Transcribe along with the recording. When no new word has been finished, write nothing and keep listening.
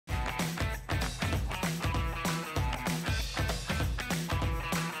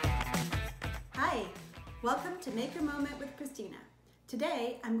Welcome to Make a Moment with Cristina.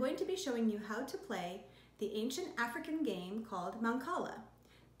 Today, I'm going to be showing you how to play the ancient African game called Mancala.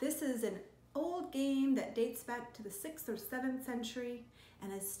 This is an old game that dates back to the 6th or 7th century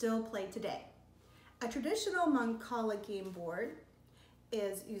and is still played today. A traditional Mancala game board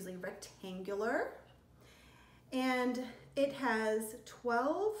is usually rectangular and it has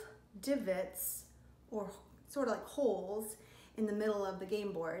 12 divots or sort of like holes in the middle of the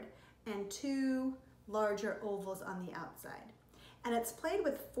game board and 2 larger ovals on the outside. And it's played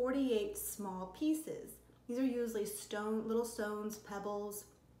with 48 small pieces. These are usually little stones, pebbles.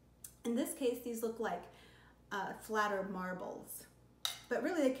 In this case, these look like flatter marbles, but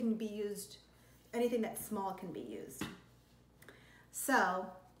really they can be used, anything that's small can be used. So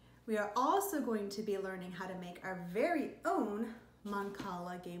we are also going to be learning how to make our very own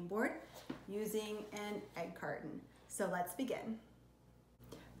Mancala game board using an egg carton. So let's begin.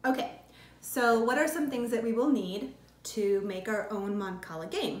 Okay, so what are some things that we will need to make our own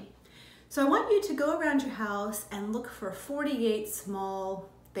Mancala game? So I want you to go around your house and look for 48 small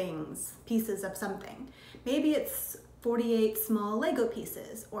things, pieces of something. Maybe it's 48 small Lego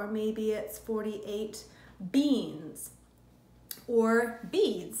pieces, or maybe it's 48 beans or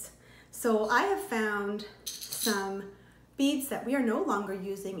beads. So I have found some beads that we are no longer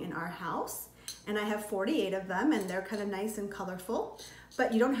using in our house, and I have 48 of them, and they're kind of nice and colorful,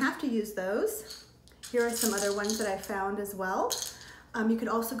 but you don't have to use those. Here are some other ones that I found as well. You could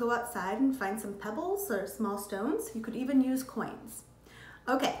also go outside and find some pebbles or small stones. You could even use coins.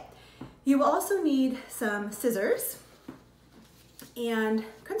 Okay, you will also need some scissors and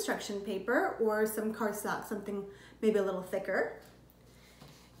construction paper or some cardstock, something maybe a little thicker,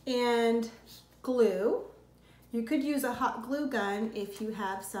 and glue. You could use a hot glue gun if you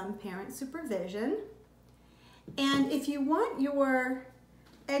have some parent supervision. And if you want your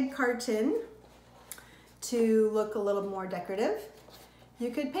egg carton to look a little more decorative, you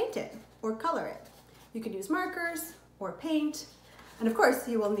could paint it or color it. You could use markers or paint, and of course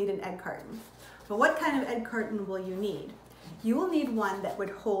you will need an egg carton. But what kind of egg carton will you need? You will need one that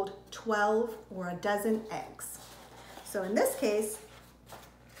would hold 12 or a dozen eggs. So in this case,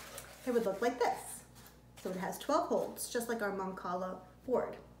 it would look like this. So it has 12 holes, just like our Mancala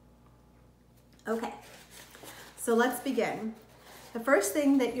board. Okay, so let's begin. The first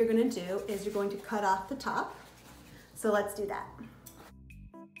thing that you're going to do is you're going to cut off the top. So let's do that.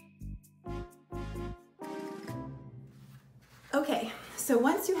 Okay, so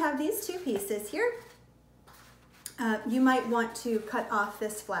once you have these 2 pieces here, you might want to cut off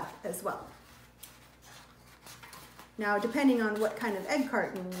this flap as well. Now, depending on what kind of egg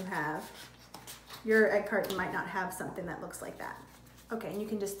carton you have, your egg carton might not have something that looks like that. Okay, and you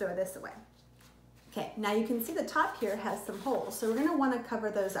can just throw this away. Okay, now you can see the top here has some holes, so we're gonna wanna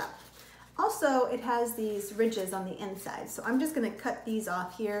cover those up. Also, it has these ridges on the inside, so I'm just gonna cut these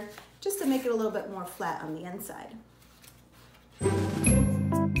off here just to make it a little bit more flat on the inside.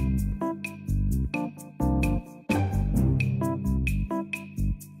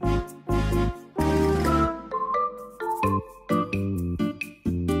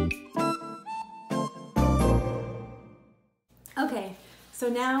 Okay, so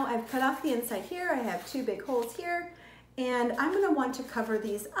now I've cut off the inside here. I have 2 big holes here, and I'm going to want to cover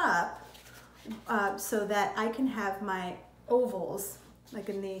these up so that I can have my ovals like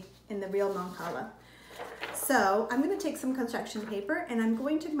in the real Mancala. So I'm going to take some construction paper and I'm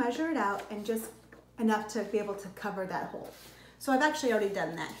going to measure it out and just enough to be able to cover that hole. So I've actually already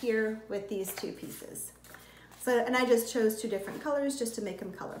done that here with these 2 pieces. So, and I just chose 2 different colors just to make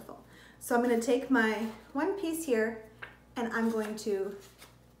them colorful. So I'm going to take my 1 piece here and I'm going to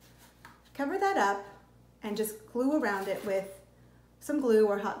cover that up and just glue around it with some glue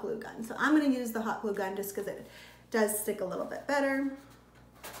or hot glue gun. So I'm going to use the hot glue gun just because it does stick a little bit better.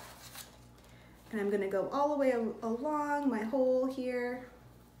 And I'm going to go all the way along my hole here,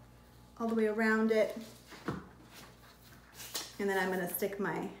 all the way around it. And then I'm going to stick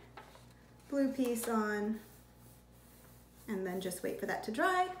my blue piece on and then just wait for that to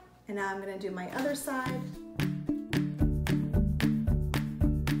dry. And now I'm going to do my other side.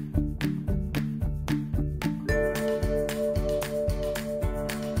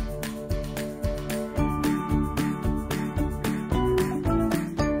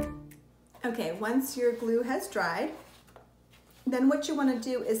 Okay, once your glue has dried, then what you want to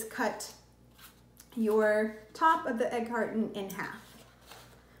do is cut your top of the egg carton in half.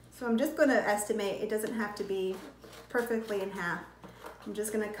 So I'm just going to estimate, it doesn't have to be perfectly in half. I'm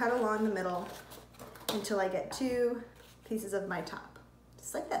just going to cut along the middle until I get 2 pieces of my top,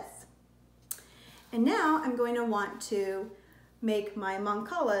 just like this. And now I'm going to want to make my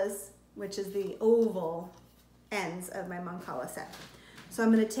Mancalas which is the oval ends of my Mancala set. So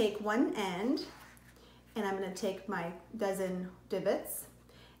I'm going to take one end and I'm going to take my dozen divots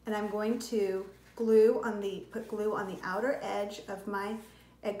and I'm going to put glue on the outer edge of my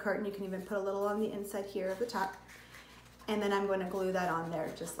egg carton. You can even put a little on the inside here of the top. And then I'm going to glue that on there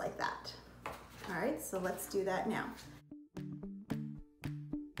just like that. All right, so let's do that now.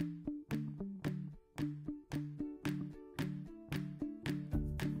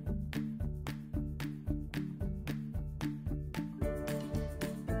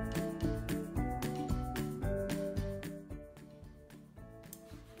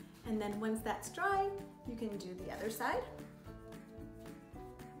 And then once that's dry, you can do the other side.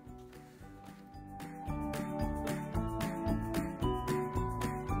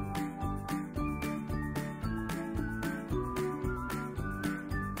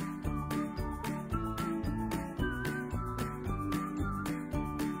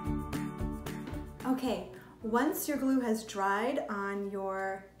 Okay, once your glue has dried on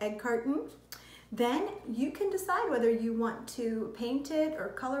your egg carton, then you can decide whether you want to paint it or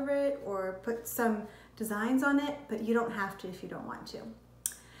color it or put some designs on it, but you don't have to if you don't want to.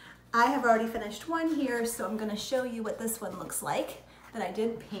 I have already finished one here, so I'm gonna show you what this one looks like that I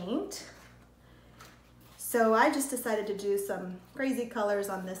did paint. So I just decided to do some crazy colors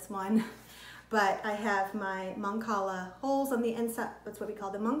on this one, but I have my Mancala holes on the inside, that's what we call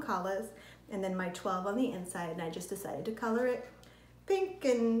the Mancalas, and then my 12 on the inside, and I just decided to color it pink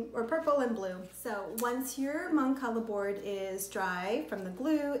or purple and blue. So once your Mancala board is dry from the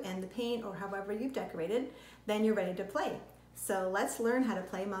glue and the paint or however you've decorated, then you're ready to play. So let's learn how to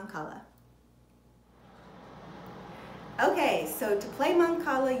play Mancala. Okay, so to play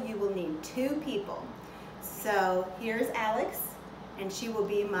Mancala, you will need 2 people. So here's Alex, and she will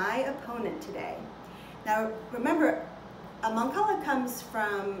be my opponent today. Now remember, a Mancala comes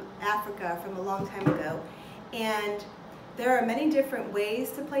from Africa from a long time ago, and there are many different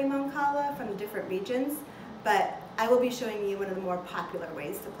ways to play Mancala from the different regions, but I will be showing you one of the more popular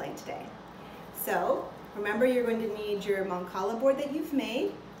ways to play today. So remember, you're going to need your Mancala board that you've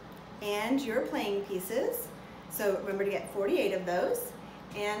made and your playing pieces. So remember to get 48 of those,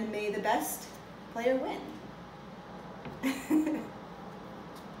 and may the best player win.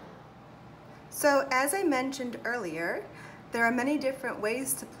 So as I mentioned earlier, there are many different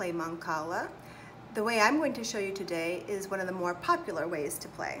ways to play Mancala. The way I'm going to show you today is one of the more popular ways to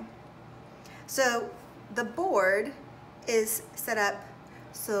play. So the board is set up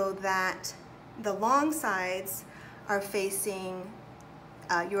so that the long sides are facing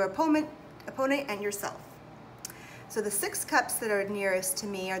your opponent and yourself. So the 6 cups that are nearest to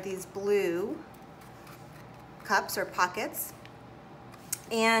me are these blue cups or pockets,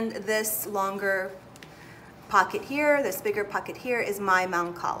 and this longer pocket here, this bigger pocket here is my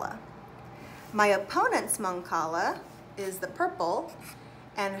Mancala. My opponent's Mancala is the purple,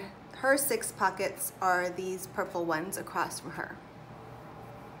 and her 6 pockets are these purple ones across from her.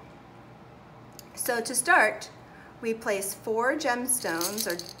 So to start, we place 4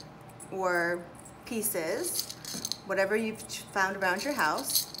 gemstones or pieces, whatever you've found around your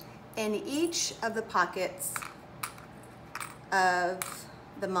house, in each of the pockets of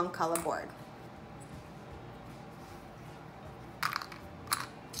the Mancala board.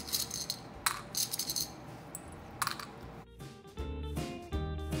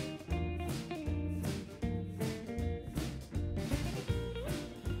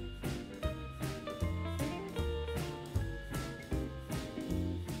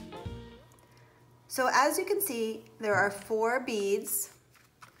 So as you can see, there are 4 beads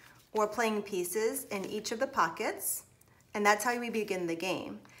or playing pieces in each of the pockets, and that's how we begin the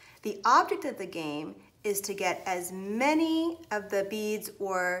game. The object of the game is to get as many of the beads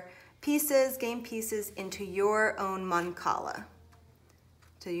or pieces, game pieces, into your own Mancala,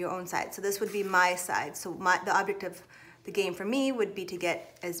 to your own side. So this would be my side. So the object of the game for me would be to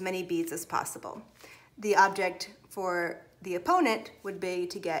get as many beads as possible. The object for the opponent would be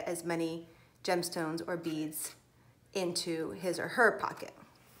to get as many gemstones or beads into his or her pocket.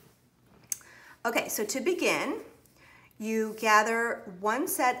 Okay, so to begin, you gather 1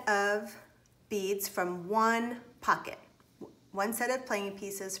 set of beads from 1 pocket, 1 set of playing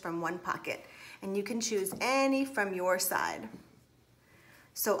pieces from 1 pocket, and you can choose any from your side.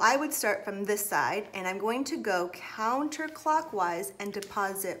 So I would start from this side, and I'm going to go counterclockwise and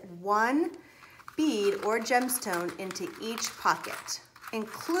deposit 1 bead or gemstone into each pocket,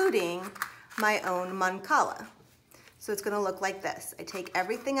 including my own Mancala. So it's going to look like this. I take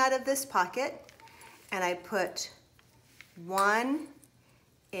everything out of this pocket and I put 1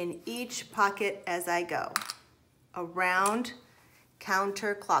 in each pocket as I go around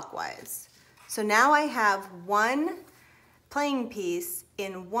counterclockwise. So now I have one playing piece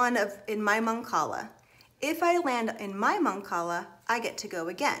in my Mancala. If I land in my Mancala, I get to go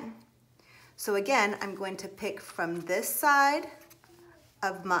again. So again, I'm going to pick from this side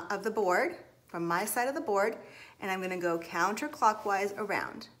of the board, from my side of the board, and I'm going to go counterclockwise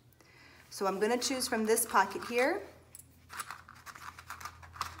around. So I'm going to choose from this pocket here.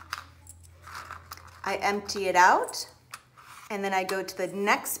 I empty it out, and then I go to the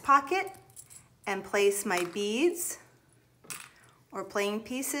next pocket and place my beads or playing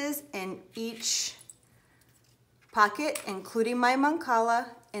pieces in each pocket, including my Mancala,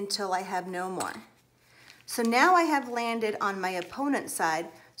 until I have no more. So now I have landed on my opponent's side,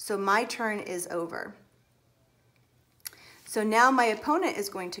 so my turn is over. So now my opponent is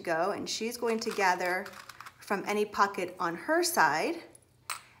going to go, and she's going to gather from any pocket on her side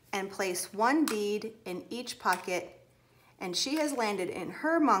and place one bead in each pocket, and she has landed in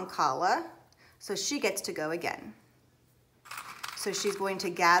her Mancala, so she gets to go again. So she's going to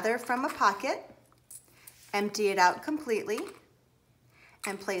gather from a pocket, empty it out completely,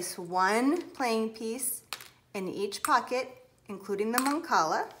 and place one playing piece in each pocket, including the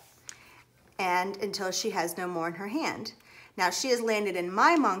Mancala, and until she has no more in her hand. Now she has landed in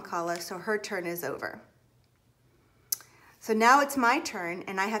my Mancala, so her turn is over. So now it's my turn,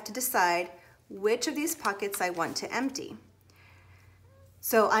 and I have to decide which of these pockets I want to empty.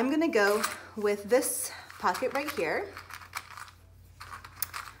 So I'm going to go with this pocket right here.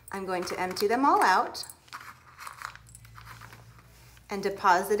 I'm going to empty them all out and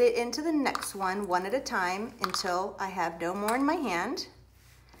deposit it into the next one at a time until I have no more in my hand.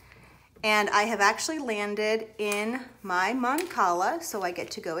 And I have actually landed in my Mancala, so I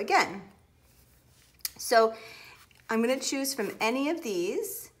get to go again. So I'm going to choose from any of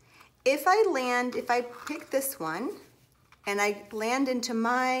these. If I pick this one and I land into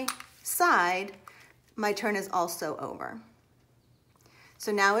my side, my turn is also over.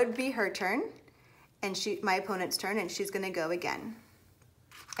 So now it would be her turn, and my opponent's turn, and she's going to go again.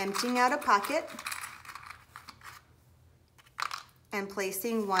 Emptying out a pocket and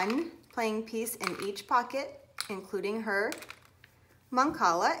placing one playing piece in each pocket, including her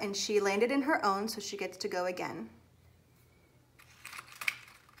Mancala, and she landed in her own, so she gets to go again.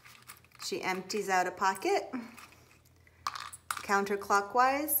 She empties out a pocket,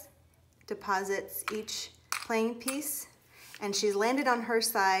 counterclockwise, deposits each playing piece, and she's landed on her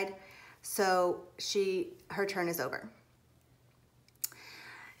side, so her turn is over.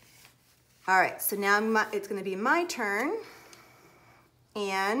 All right, so now it's going to be my turn,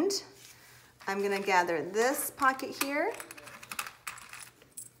 and I'm going to gather this pocket here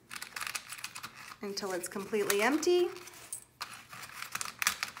until it's completely empty.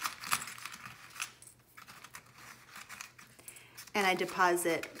 And I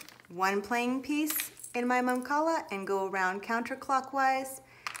deposit one playing piece in my Mancala and go around counterclockwise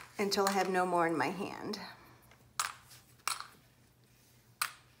until I have no more in my hand.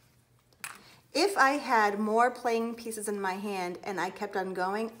 If I had more playing pieces in my hand and I kept on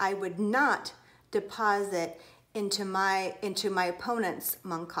going, I would not deposit into my opponent's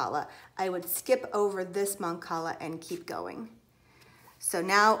Mancala. I would skip over this Mancala and keep going. So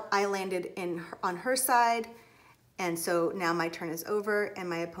now I landed on her side, and so now my turn is over and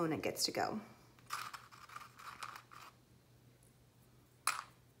my opponent gets to go.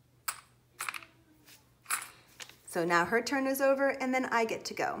 So now her turn is over, and then I get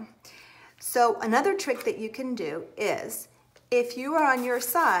to go. So another trick that you can do is, if you are on your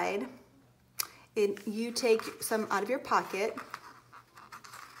side, you take some out of your pocket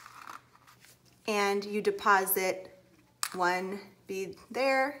and you deposit one bead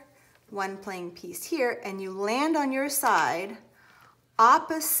there, one playing piece here, and you land on your side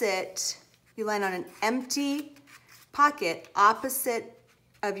opposite, you land on an empty pocket opposite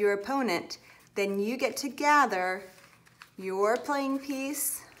of your opponent, then you get to gather your playing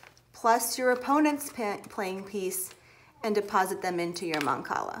piece plus your opponent's playing piece and deposit them into your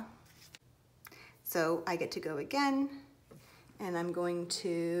Mancala. So I get to go again, and I'm going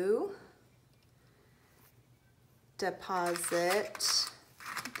to deposit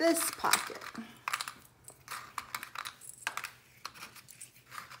this pocket.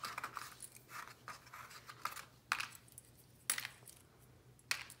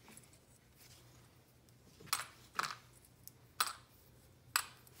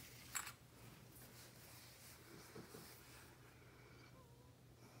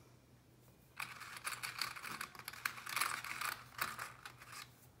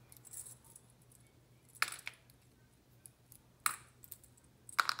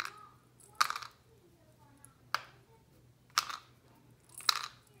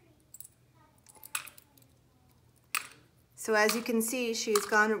 So as you can see, she's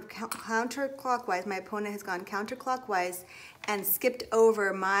gone counterclockwise. My opponent has gone counterclockwise and skipped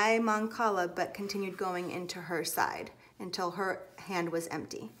over my Mancala, but continued going into her side until her hand was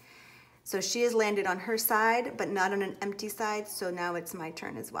empty. So she has landed on her side, but not on an empty side, so now it's my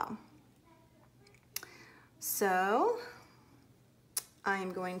turn as well. So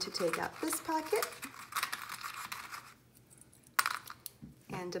I'm going to take out this pocket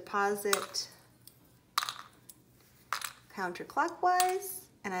and deposit counterclockwise,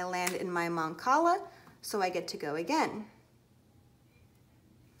 and I land in my Mancala, so I get to go again.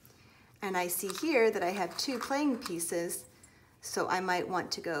 And I see here that I have 2 playing pieces, so I might want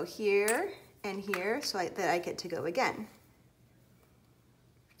to go here and here so that I get to go again.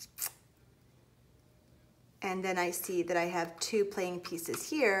 And then I see that I have 2 playing pieces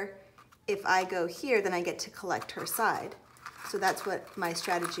here. If I go here, then I get to collect her side. So that's what my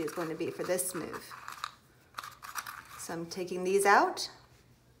strategy is going to be for this move. So I'm taking these out,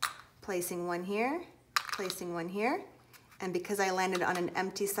 placing one here, placing one here, and because I landed on an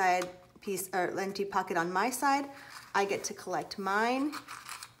empty side piece or empty pocket on my side, I get to collect mine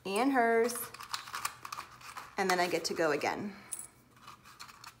and hers, and then I get to go again.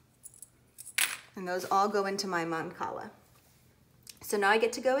 And those all go into my Mancala. So now I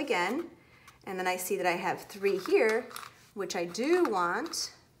get to go again, and then I see that I have 3 here, which I do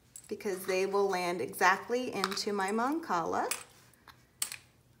want because they will land exactly into my Mancala.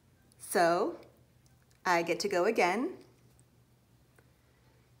 So I get to go again.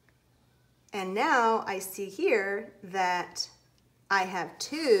 And now I see here that I have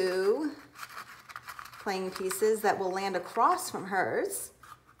 2 playing pieces that will land across from hers.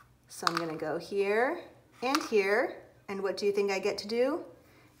 So I'm gonna go here and here. And what do you think I get to do?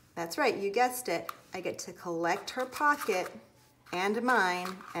 That's right, you guessed it. I get to collect her pocket and mine,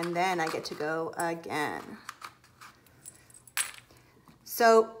 and then I get to go again.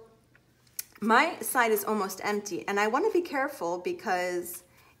 So my side is almost empty, and I want to be careful because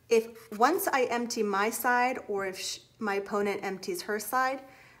if once I empty my side, or if my opponent empties her side,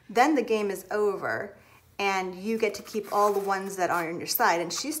 then the game is over and you get to keep all the ones that are on your side,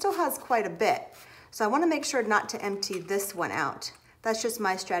 and she still has quite a bit. So I want to make sure not to empty this one out. That's just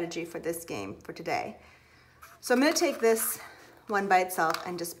my strategy for this game for today. So I'm going to take this one by itself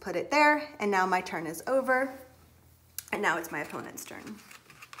and just put it there, and now my turn is over, and now it's my opponent's turn.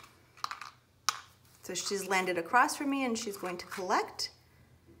 So she's landed across from me, and she's going to collect,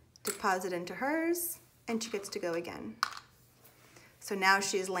 deposit into hers, and she gets to go again. So now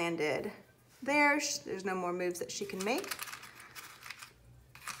she's landed there. There's no more moves that she can make.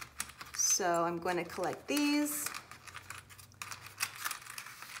 So I'm going to collect these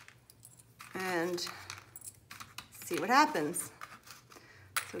and see what happens.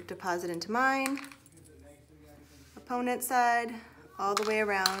 So deposit into mine, opponent's side, all the way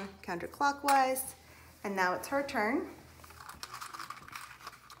around counterclockwise, and now it's her turn.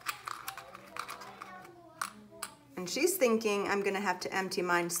 And she's thinking I'm gonna have to empty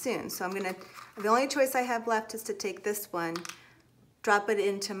mine soon. So the only choice I have left is to take this one, drop it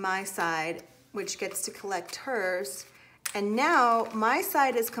into my side, which gets to collect hers. And now my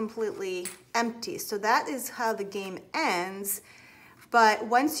side is completely empty. So that is how the game ends. But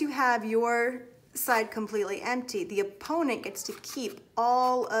once you have your side completely empty, the opponent gets to keep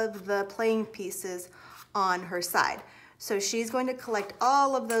all of the playing pieces on her side. So she's going to collect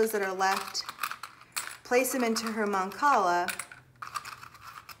all of those that are left, place them into her Mancala,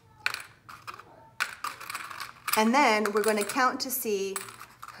 and then we're going to count to see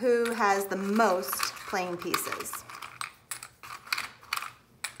who has the most playing pieces.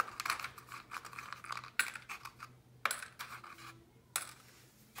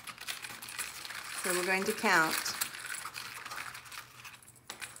 So we're going to count.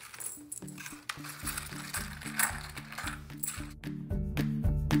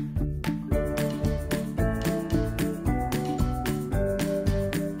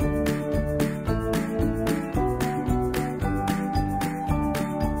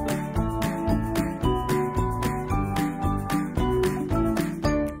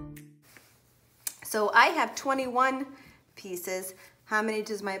 So I have 21 pieces. How many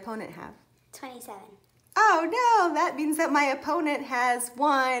does my opponent have? 27. Oh no, that means that my opponent has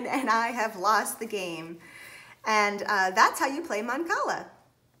won and I have lost the game. And that's how you play Mancala.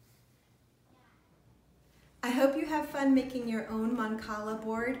 I hope you have fun making your own Mancala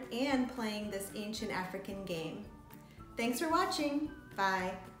board and playing this ancient African game. Thanks for watching.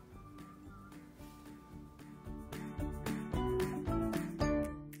 Bye.